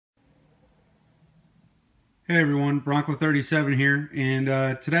Hey everyone, Bronco 37 here, and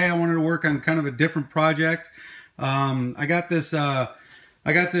today I wanted to work on kind of a different project. I got this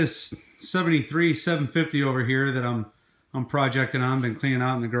 73 750 over here that I'm projecting on. Been cleaning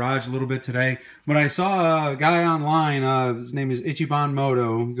out in the garage a little bit today, but I saw a guy online. His name is Ichiban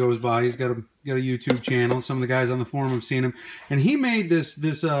Moto. He goes by. He's got a YouTube channel. Some of the guys on the forum have seen him, and he made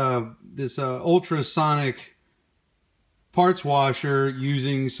this ultrasonic parts washer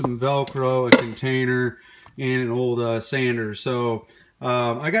using some Velcro, a container, and an old sander. So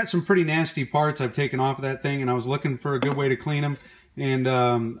I got some pretty nasty parts I've taken off of that thing, and I was looking for a good way to clean them. And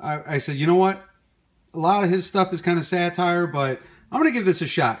I said, you know what? A lot of his stuff is kind of satire, but I'm going to give this a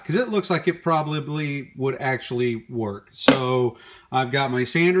shot because it looks like it probably would actually work. So I've got my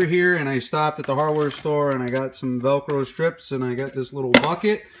sander here, and I stopped at the hardware store, and I got some Velcro strips, and I got this little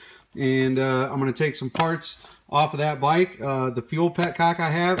bucket, and I'm going to take some parts off of that bike, the fuel petcock I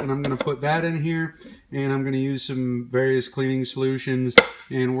have, and I'm going to put that in here, and I'm going to use some various cleaning solutions,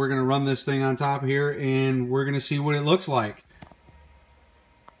 and we're going to run this thing on top here, and we're going to see what it looks like.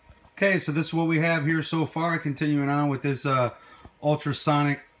 Okay, so this is what we have here so far, continuing on with this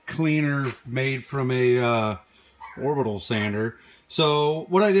ultrasonic cleaner made from a orbital sander. So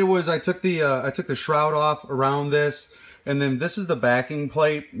what I did was I took the shroud off around this, and then this is the backing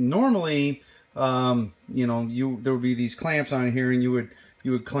plate. Normally, you know, there would be these clamps on here, and you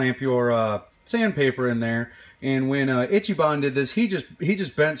would clamp your sandpaper in there. And when Ichiban did this, he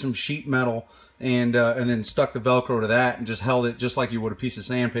just bent some sheet metal and then stuck the Velcro to that and just held it just like you would a piece of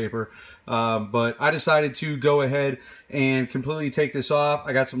sandpaper. But I decided to go ahead and completely take this off.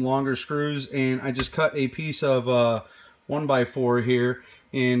 I got some longer screws, and I just cut a piece of 1x4 here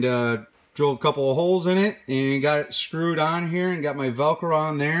and drilled a couple of holes in it and got it screwed on here and got my Velcro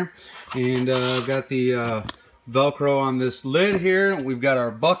on there, and got the Velcro on this lid here. We've got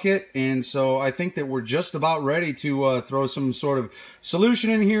our bucket, and so I think that we're just about ready to throw some sort of solution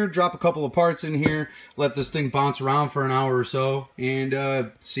in here, drop a couple of parts in here, let this thing bounce around for an hour or so,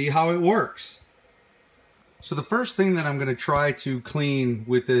 and see how it works. So the first thing that I'm going to try to clean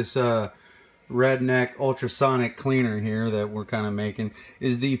with this redneck ultrasonic cleaner here that we're kind of making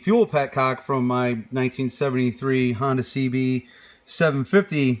is the fuel petcock from my 1973 Honda CB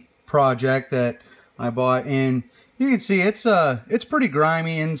 750 project that I bought, and you can see it's pretty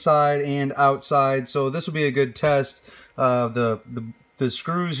grimy inside and outside, so this will be a good test. The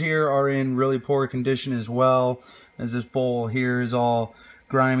screws here are in really poor condition as well, as this bowl here is all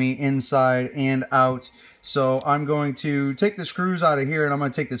grimy inside and out. So I'm going to take the screws out of here, and I'm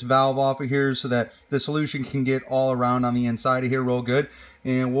going to take this valve off of here so that the solution can get all around on the inside of here real good.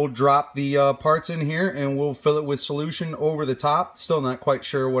 And we'll drop the parts in here, and we'll fill it with solution over the top. Still not quite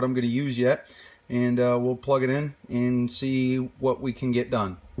sure what I'm going to use yet. And we'll plug it in and see what we can get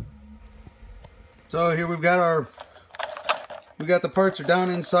done. So here we've got the parts are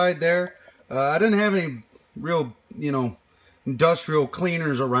down inside there. I didn't have any real, you know, industrial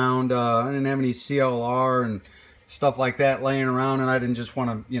cleaners around. I didn't have any CLR and stuff like that laying around, and I didn't just want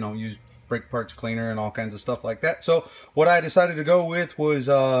to, you know, use brake parts cleaner and all kinds of stuff like that. So what I decided to go with was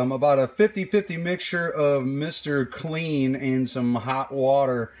about a 50-50 mixture of Mr. Clean and some hot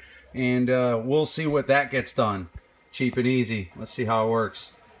water, and we'll see what that gets done. Cheap and easy. Let's see how it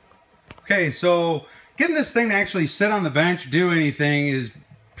works. Okay, so getting this thing to actually sit on the bench, do anything, is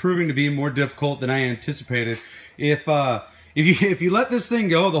proving to be more difficult than I anticipated. If you let this thing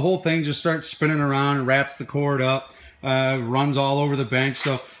go, the whole thing just starts spinning around and wraps the cord up, runs all over the bench.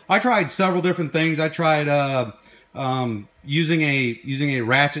 So I tried several different things. I tried using a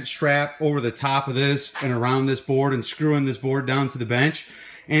ratchet strap over the top of this and around this board and screwing this board down to the bench.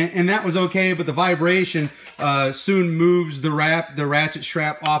 And that was okay, but the vibration soon moves the ratchet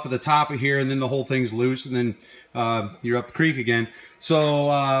strap off of the top of here, and then the whole thing's loose, and then you're up the creek again. So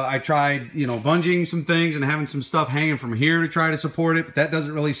I tried, you know, bungeeing some things and having some stuff hanging from here to try to support it, but that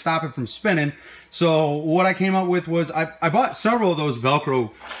doesn't really stop it from spinning. So what I came up with was I bought several of those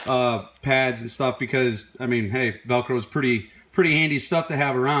Velcro pads and stuff because, I mean, hey, Velcro is pretty handy stuff to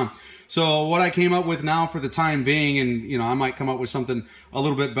have around. So what I came up with now for the time being, and you know, I might come up with something a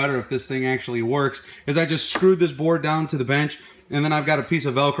little bit better if this thing actually works, is I just screwed this board down to the bench, and then I've got a piece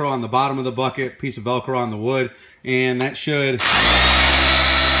of Velcro on the bottom of the bucket, piece of Velcro on the wood, and that should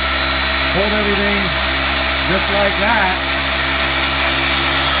hold everything just like that.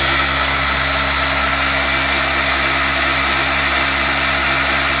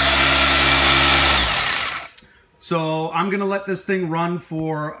 So I'm going to let this thing run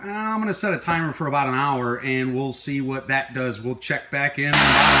for, I'm going to set a timer for about an hour, and we'll see what that does. We'll check back in about an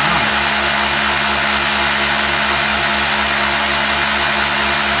hour.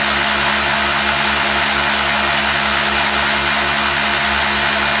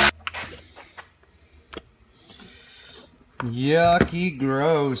 yucky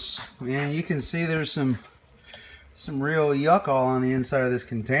gross. Man, you can see there's some real yuck all on the inside of this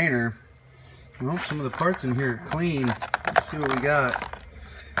container. Well, some of the parts in here are clean. Let's see what we got.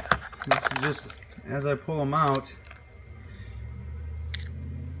 This is just, as I pull them out,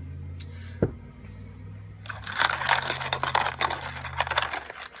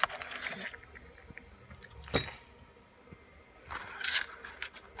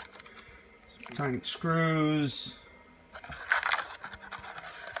 some tiny screws.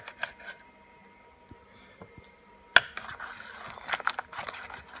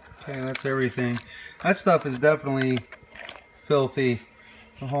 Okay, that's everything. That stuff is definitely filthy.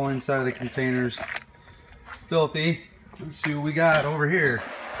 The whole inside of the container's filthy. Let's see what we got over here.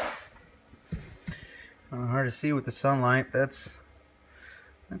 Hard to see with the sunlight. That's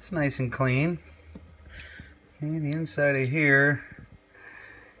nice and clean. Okay, the inside of here.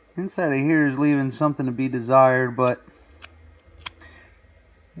 Inside of here is leaving something to be desired, but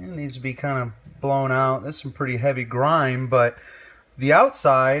it needs to be kind of blown out. That's some pretty heavy grime, but the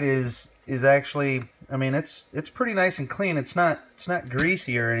outside is actually, I mean, it's pretty nice and clean. It's not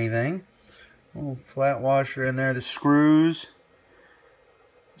greasy or anything. A little flat washer in there. The screws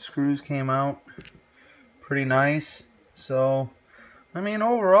came out pretty nice. So, I mean,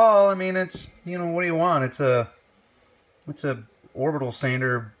 overall, I mean, it's, you know, what do you want? It's a orbital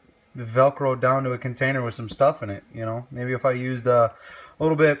sander Velcro down to a container with some stuff in it. You know, maybe if I used a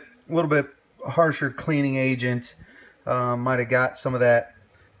little bit harsher cleaning agent, might have got some of that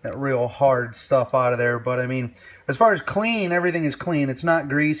real hard stuff out of there. But I mean, as far as clean, everything is clean. It's not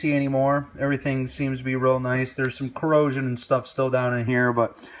greasy anymore. Everything seems to be real nice. There's some corrosion and stuff still down in here,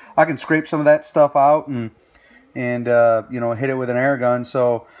 but I can scrape some of that stuff out and you know, hit it with an air gun.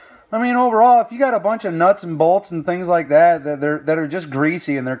 So I mean, overall, if you got a bunch of nuts and bolts and things like that that are just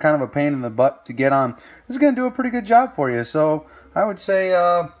greasy and they're kind of a pain in the butt to get on, this is going to do a pretty good job for you. So I would say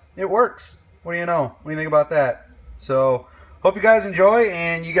it works. What do you know? What do you think about that? So hope you guys enjoy,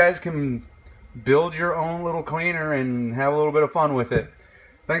 and you guys can build your own little cleaner and have a little bit of fun with it.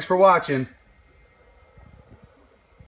 Thanks for watching.